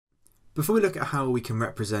Before we look at how we can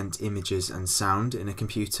represent images and sound in a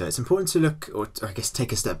computer, it's important to look, or I guess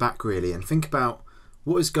take a step back really, and think about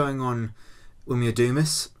what is going on when we are doing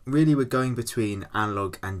this. Really, we're going between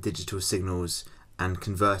analog and digital signals and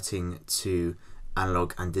converting to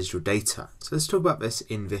analog and digital data. So let's talk about this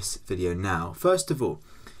in this video now. First of all,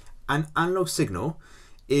 an analog signal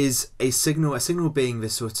is a signal being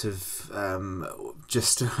this sort of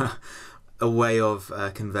just a way of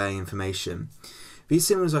conveying information. These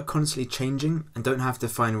signals are constantly changing and don't have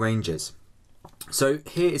defined ranges. So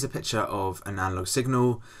here is a picture of an analog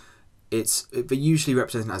signal. They're usually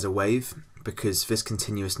represented as a wave because this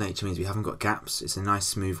continuous nature means we haven't got gaps. It's a nice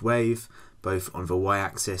smooth wave, both on the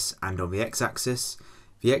y-axis and on the x-axis.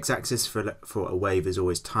 The x-axis for a wave is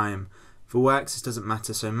always time. The y-axis doesn't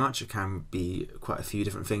matter so much. It can be quite a few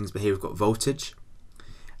different things, but here we've got voltage.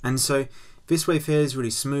 And so this wave here is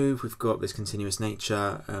really smooth. We've got this continuous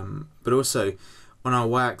nature, but also on our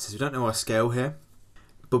y-axis, we don't know our scale here,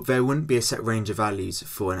 but there wouldn't be a set range of values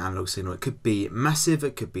for an analog signal. It could be massive,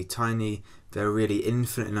 it could be tiny. There are really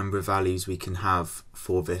infinite number of values we can have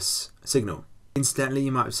for this signal. Incidentally,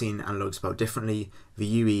 you might have seen analog spelled differently. The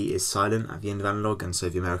UE is silent at the end of analog, and so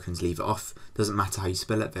the Americans leave it off. Doesn't matter how you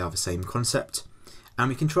spell it, they are the same concept. And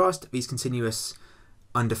we contrast these continuous,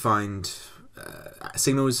 undefined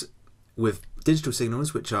signals with digital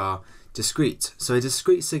signals, which are discrete. So a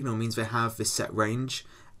discrete signal means they have this set range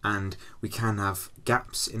and we can have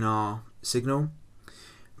gaps in our signal.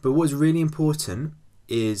 But what's really important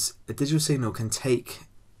is a digital signal can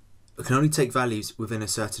only take values within a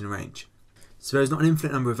certain range. So there's not an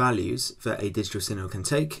infinite number of values that a digital signal can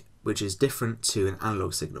take, which is different to an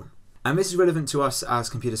analog signal. And this is relevant to us as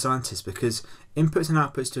computer scientists because inputs and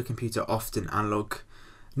outputs to a computer are often analog,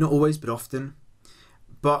 not always, but often.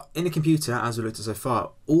 But in a computer, as we looked at so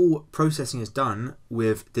far, all processing is done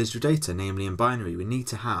with digital data, namely in binary. We need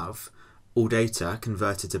to have all data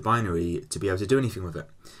converted to binary to be able to do anything with it.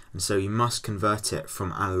 And so you must convert it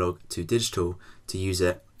from analog to digital to use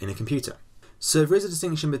it in a computer. So there is a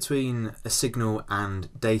distinction between a signal and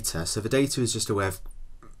data. So the data is just a way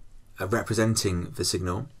of representing the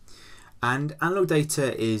signal. And analog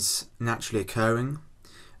data is naturally occurring.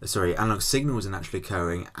 Analog signals are naturally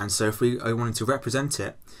occurring, and so if we wanted to represent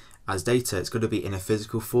it as data, it's got to be in a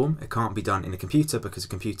physical form. It can't be done in a computer because a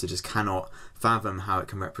computer just cannot fathom how it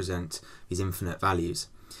can represent these infinite values.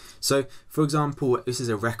 So, for example, this is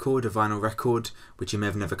a record, a vinyl record, which you may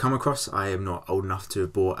have never come across. I am not old enough to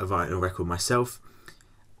have bought a vinyl record myself.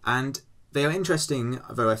 And they are interesting,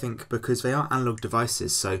 though, I think, because they are analog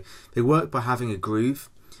devices. So they work by having a groove,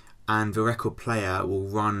 and the record player will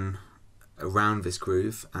run around this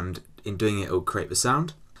groove, and in doing it will create the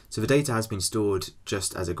sound. So the data has been stored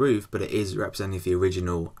just as a groove, but it is representing the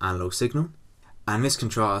original analog signal. And this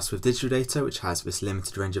contrasts with digital data, which has this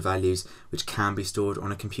limited range of values which can be stored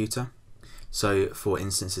on a computer. So for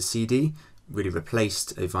instance, a CD really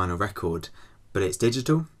replaced a vinyl record, but it's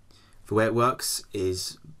digital. The way it works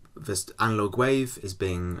is this analog wave is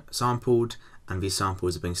being sampled, and these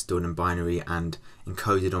samples are being stored in binary and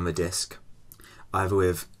encoded on the disk, either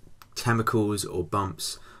with chemicals or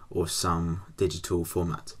bumps or some digital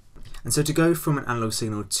format. And so to go from an analog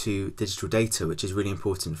signal to digital data, which is really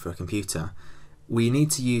important for a computer, we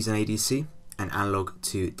need to use an ADC, an analog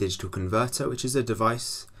to digital converter, which is a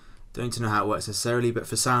device. Don't need to know how it works necessarily, but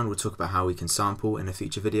for sound we'll talk about how we can sample in a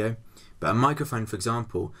future video. But a microphone, for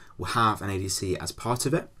example, will have an ADC as part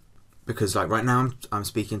of it, because like right now I'm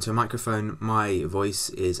speaking to a microphone, my voice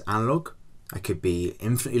is analog. I could be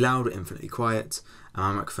infinitely loud or infinitely quiet, and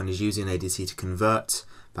my microphone is using an ADC to convert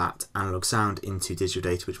that analog sound into digital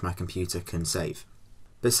data which my computer can save.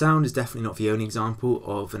 But sound is definitely not the only example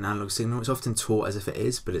of an analog signal. It's often taught as if it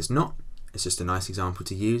is, but it's not. It's just a nice example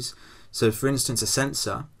to use. So for instance, a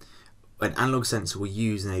sensor, an analog sensor will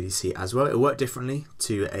use an ADC as well. It'll work differently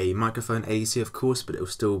to a microphone ADC, of course, but it will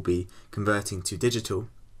still be converting to digital.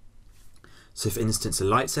 So for instance, a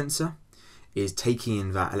light sensor is taking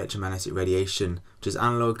in that electromagnetic radiation, which is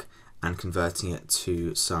analog, and converting it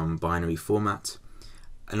to some binary format.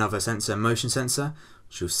 Another sensor, motion sensor,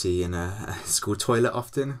 which you'll see in a school toilet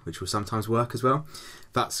often, which will sometimes work as well.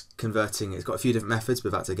 That's converting, it's got a few different methods,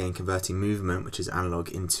 but that's again converting movement, which is analog,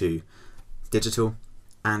 into digital.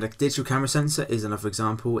 And a digital camera sensor is another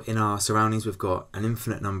example. In our surroundings, we've got an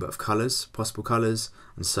infinite number of colours, possible colours,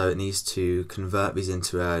 and so it needs to convert these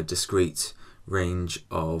into a discrete range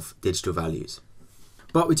of digital values.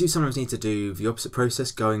 But we do sometimes need to do the opposite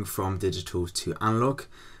process, going from digital to analog,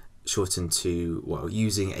 shortened to, well,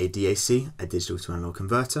 using a DAC, a digital to analog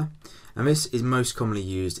converter. And this is most commonly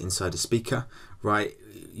used inside a speaker, right?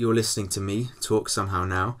 You're listening to me talk somehow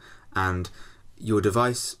now, and your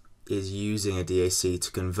device is using a DAC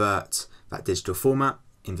to convert that digital format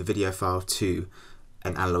in the video file to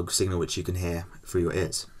an analog signal which you can hear through your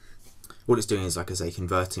ears. What it's doing is, like I say,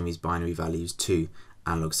 converting these binary values to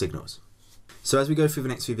analog signals. So as we go through the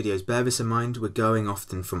next few videos, bear this in mind, we're going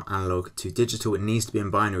often from analog to digital. It needs to be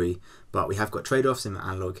in binary, but we have got trade-offs in that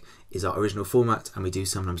analog is our original format, and we do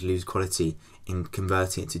sometimes lose quality in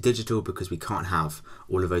converting it to digital because we can't have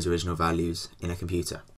all of those original values in a computer.